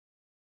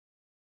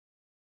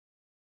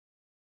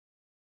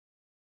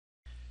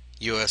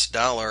US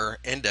dollar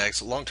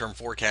index long-term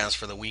forecast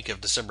for the week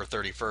of December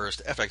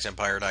 31st,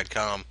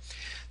 fxempire.com.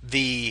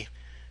 The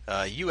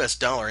US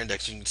dollar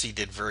index, you can see,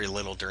 did very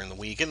little during the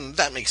week, and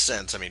that makes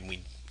sense. I mean,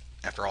 we,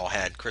 after all,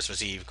 had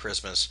Christmas Eve,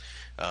 Christmas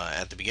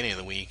at the beginning of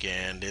the week,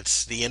 and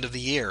it's the end of the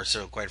year,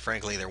 so quite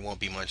frankly, there won't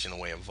be much in the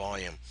way of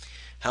volume.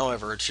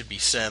 However, it should be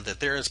said that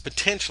there is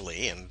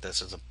potentially, and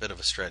this is a bit of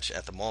a stretch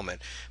at the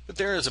moment, but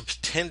there is a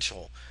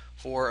potential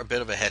for a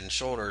bit of a head and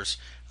shoulders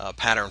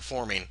pattern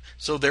forming.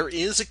 So there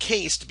is a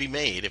case to be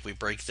made if we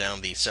break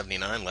down the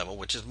 79 level,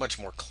 which is much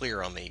more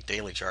clear on the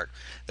daily chart,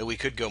 that we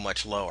could go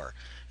much lower.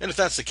 And if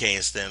that's the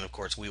case, then of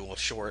course we will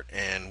short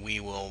and we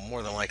will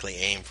more than likely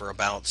aim for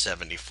about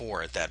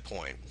 74 at that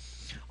point.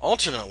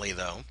 Alternately,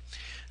 though,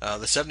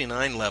 the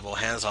 79 level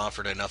has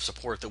offered enough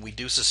support that we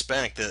do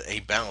suspect that a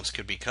bounce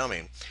could be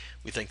coming.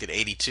 We think that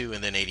 82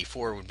 and then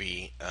 84 would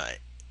be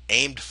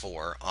aimed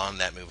for on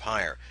that move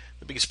higher.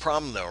 The biggest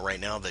problem, though, right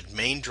now, the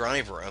main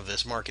driver of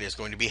this market is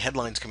going to be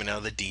headlines coming out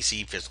of the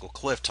DC fiscal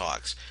cliff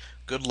talks.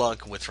 Good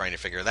luck with trying to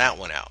figure that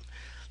one out.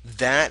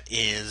 That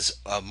is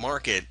a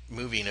market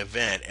moving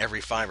event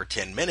every 5 or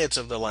 10 minutes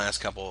of the last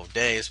couple of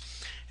days.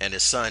 And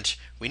as such,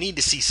 we need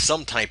to see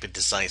some type of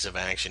decisive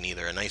action,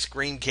 either a nice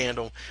green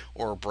candle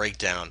or a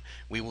breakdown.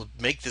 We will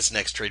make this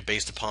next trade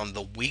based upon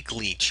the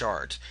weekly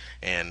chart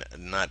and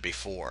not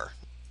before.